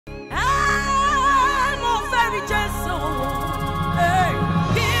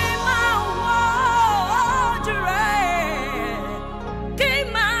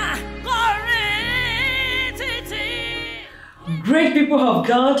great people of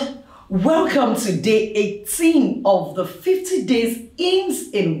God, welcome to day 18 of the 50 Days Hymns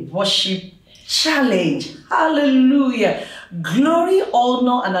in Worship Challenge. Hallelujah. Glory,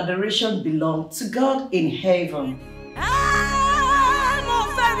 honor, and adoration belong to God in heaven. I'm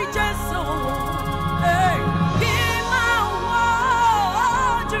a very gentle.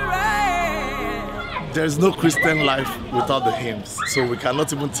 There is no Christian life without the hymns, so we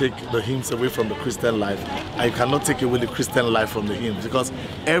cannot even take the hymns away from the Christian life. I cannot take away the Christian life from the hymns, because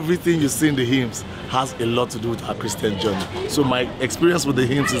everything you see in the hymns has a lot to do with our Christian journey. So my experience with the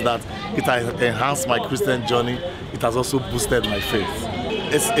hymns is that it has enhanced my Christian journey. It has also boosted my faith.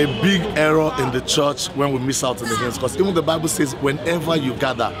 It's a big error in the church when we miss out on the hymns, because even the Bible says whenever you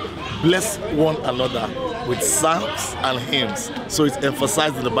gather, bless one another with psalms and hymns. So it's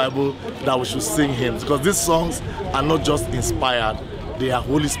emphasized in the Bible that we should sing hymns, because these songs are not just inspired, they are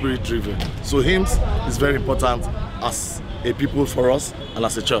Holy Spirit driven. So hymns is very important as a people for us and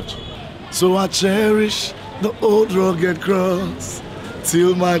as a church. So I cherish the old rugged cross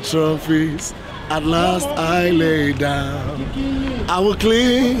till my trophies at last I lay down. I will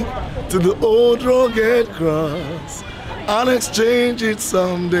cling to the old rugged cross and exchange it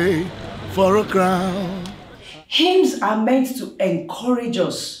someday for a crown. Hymns are meant to encourage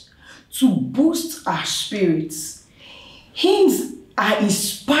us, to boost our spirits. Hymns are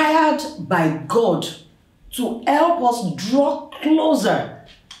inspired by God to help us draw closer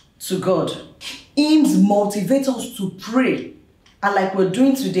to God. Hymns motivate us to pray, and like we're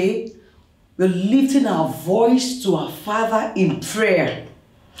doing today, we're lifting our voice to our Father in prayer.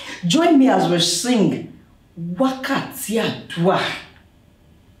 Join me as we sing WAKATI ADURA.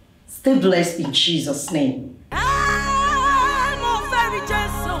 Stay blessed in Jesus' name. I'm a very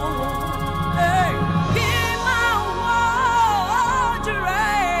gentle. Give my word,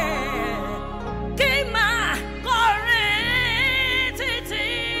 give my current.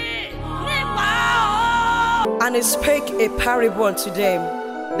 And he spake a parable unto them,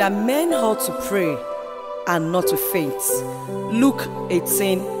 that men ought to pray and not to faint. Luke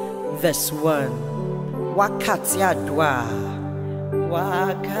 18, verse 1. WAKATI ADURA.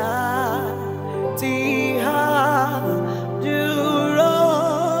 WAKATI ADURA.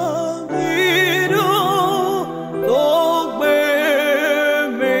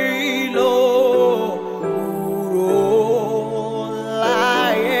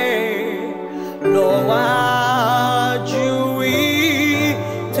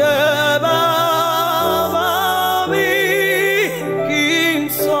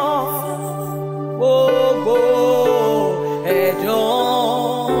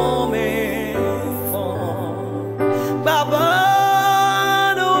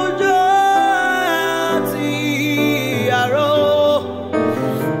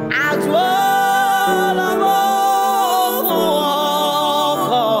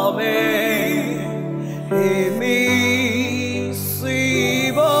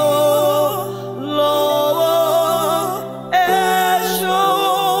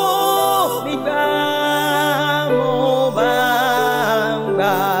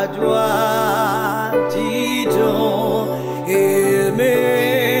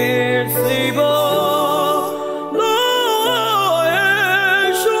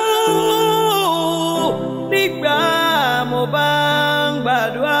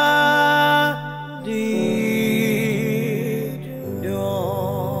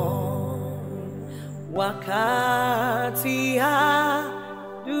 WAKATI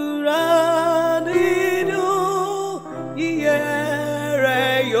ADURA didu yere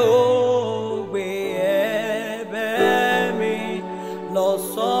yo gbe ebe mi lo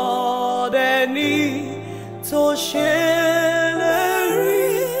sodeni to ṣèlérí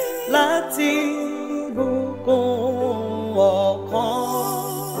láti bùkún ọkàn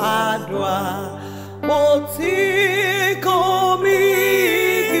àdúrà mo ti kọ mi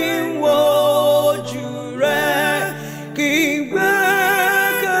kí n wojú rẹ kí n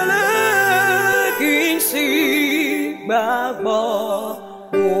gbẹ́kẹ̀lé kí n sì gbàgbọ́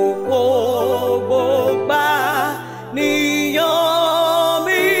òkò gbogbo níyàn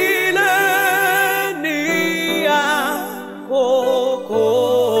mi lé ní àkókò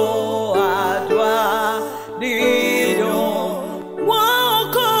àdúrà dídùn. Wọ́n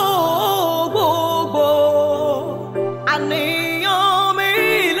kó gbogbo àníyàn mi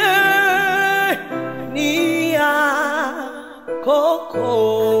lé ní àkókò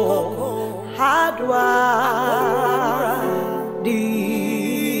àdúrà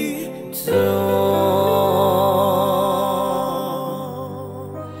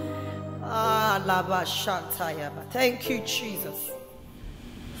Thank you, Jesus.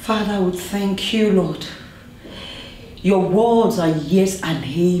 Father, we thank you, Lord. Your words are yes and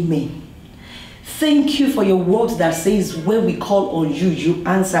amen. Thank you for your word that says when we call on you, you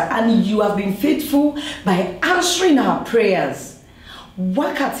answer. And you have been faithful by answering our prayers.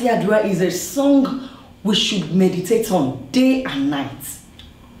 WAKATI ADURA is a song we should meditate on day and night.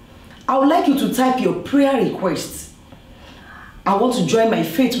 I would like you to type your prayer requests. I want to join my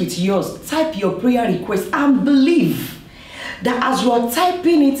faith with yours. Type your prayer request and believe that as you are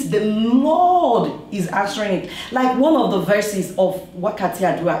typing it, the Lord is answering it. Like one of the verses of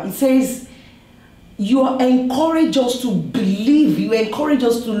WAKATI ADURA, it says, you encourage us to believe, you encourage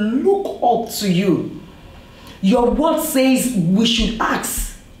us to look up to you. Your word says we should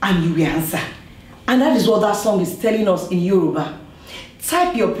ask and you will answer. And that is what that song is telling us in Yoruba.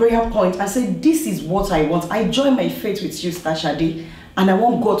 Type your prayer point and say, this is what I want. I join my faith with you, Shade, and I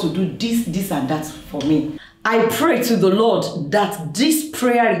want God to do this, this, and that for me. I pray to the Lord that this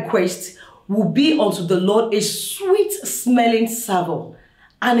prayer request will be unto the Lord a sweet-smelling savour.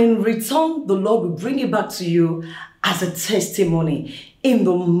 And in return, the Lord will bring it back to you as a testimony in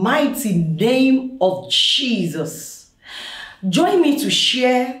the mighty name of Jesus. Join me to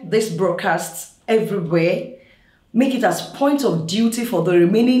share this broadcast everywhere. Make it as point of duty for the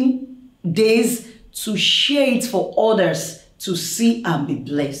remaining days to share it for others to see and be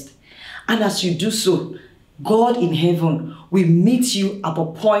blessed. And as you do so, God in heaven will meet you at the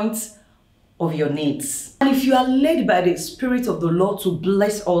point of your needs. And if you are led by the Spirit of the Lord to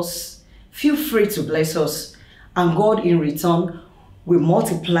bless us, feel free to bless us. And God in return will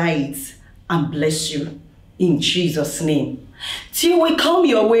multiply it and bless you in Jesus' name. Till we come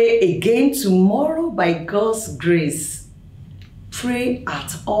your way again tomorrow by God's grace, pray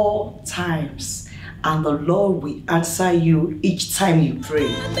at all times and the Lord will answer you each time you pray.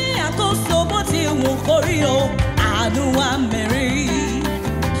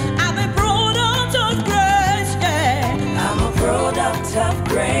 Product of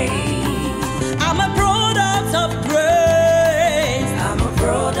grace. I'm a product of grace. I'm a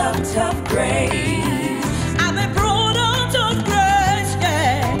product of grace. I'm a product of grace.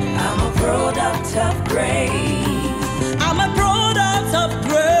 Yeah. I'm a product of grace. I'm a product of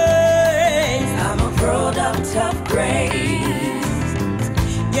grace. I'm a product of grace.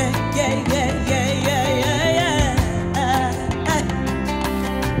 Yeah, yeah, yeah, yeah, yeah, yeah,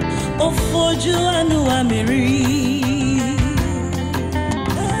 yeah. Oh, for you, I know I'm a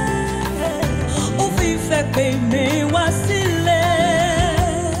Pay me was